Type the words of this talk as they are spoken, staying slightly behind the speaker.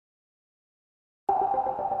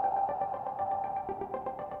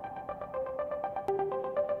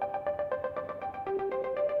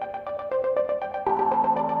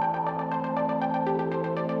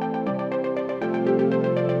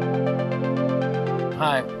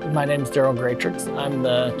Hi, my name is Daryl Graytrix. I'm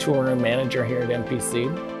the tool room manager here at MPC.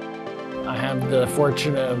 I have the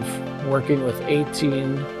fortune of working with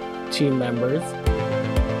 18 team members.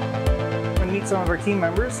 I'm going to meet some of our team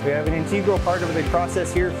members. We have an integral part of the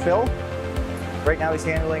process here, Phil. Right now he's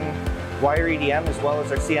handling wire EDM as well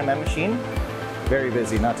as our CMM machine. Very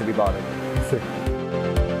busy, not to be bothered.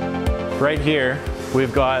 Right here,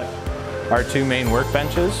 we've got our two main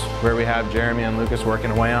workbenches where we have Jeremy and Lucas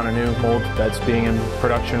working away on a new mold that's being in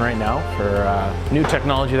production right now for new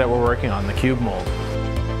technology that we're working on, the cube mold.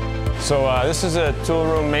 So this is a tool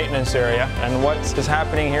room maintenance area, and what is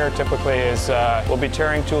happening here typically is we'll be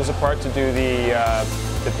tearing tools apart to do the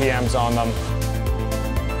PMs on them.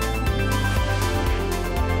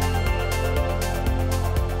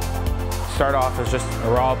 Start off as just a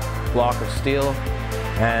raw block of steel,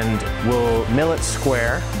 and we'll mill it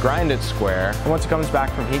square, grind it square, and once it comes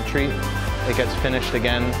back from heat treat, it gets finished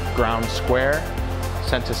again, ground square,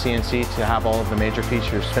 sent to CNC to have all of the major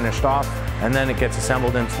features finished off, and then it gets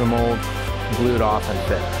assembled into the mold, glued off and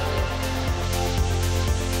fit.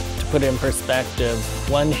 To put in perspective,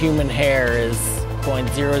 one human hair is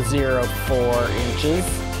 0.004 inches,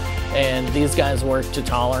 and these guys work to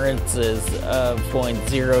tolerances of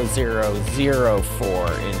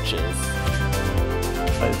 0.0004 inches.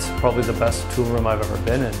 It's probably the best tool room I've ever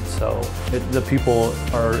been in, so the people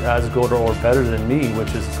are as good or better than me,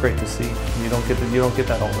 which is great to see. You don't get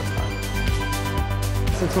that all the time.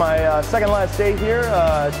 Since my second last day here,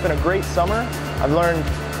 it's been a great summer. I've learned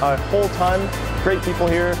a whole ton. Great people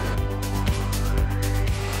here.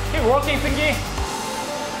 Keep working, Pinky.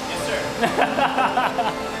 Yes, sir. I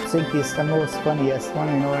think it's the most funniest one,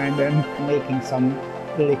 and then making some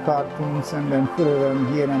little cartoons and then put them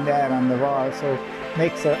here and there on the wall, so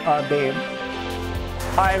makes our day.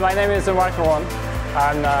 Hi, my name is Mark Ron.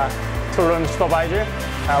 I'm a tool room supervisor.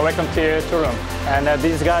 Welcome to tool room. And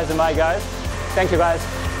these guys are my guys. Thank you, guys.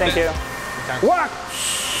 Thank you. Walk!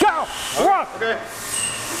 Go! Walk! Okay.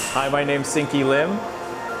 Hi, my name's Sinky Lim.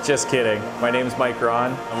 Just kidding. My name's Mike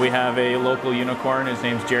Ron. We have a local unicorn. His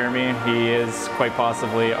name's Jeremy. He is quite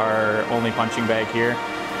possibly our only punching bag here,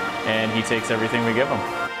 and he takes everything we give him.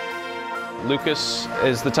 Lucas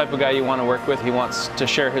is the type of guy you want to work with. He wants to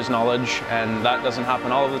share his knowledge, and that doesn't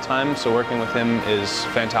happen all of the time, so working with him is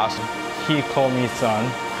fantastic. He called me son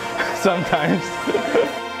sometimes.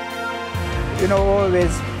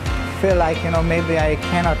 Always feel like, maybe I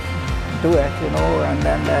cannot do it, and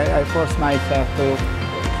then I force myself to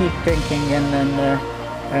keep thinking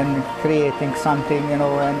and creating something, and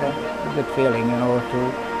a good feeling,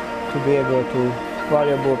 to be able to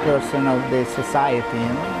valuable person of the society,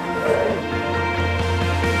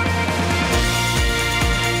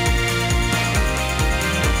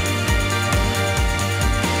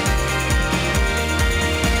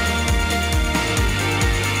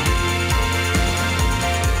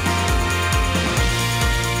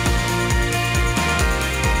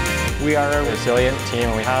 We are a resilient team,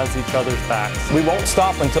 and we have each other's backs. We won't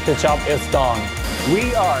stop until the job is done.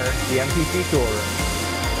 We are the MPC Tool Room.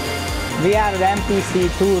 We are the MPC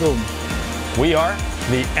Tool Room. We are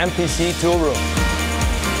the MPC Tool Room.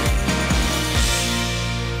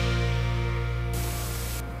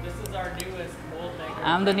 This is our newest mold maker.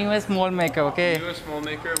 I'm the newest mold maker, okay? Newest mold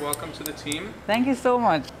maker, welcome to the team. Thank you so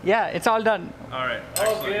much. Yeah, it's all done. All right,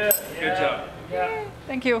 excellent. Good job. Yeah.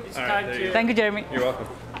 Thank you. All right, Thank you, Jeremy. You're welcome.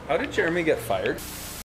 How did Jeremy get fired?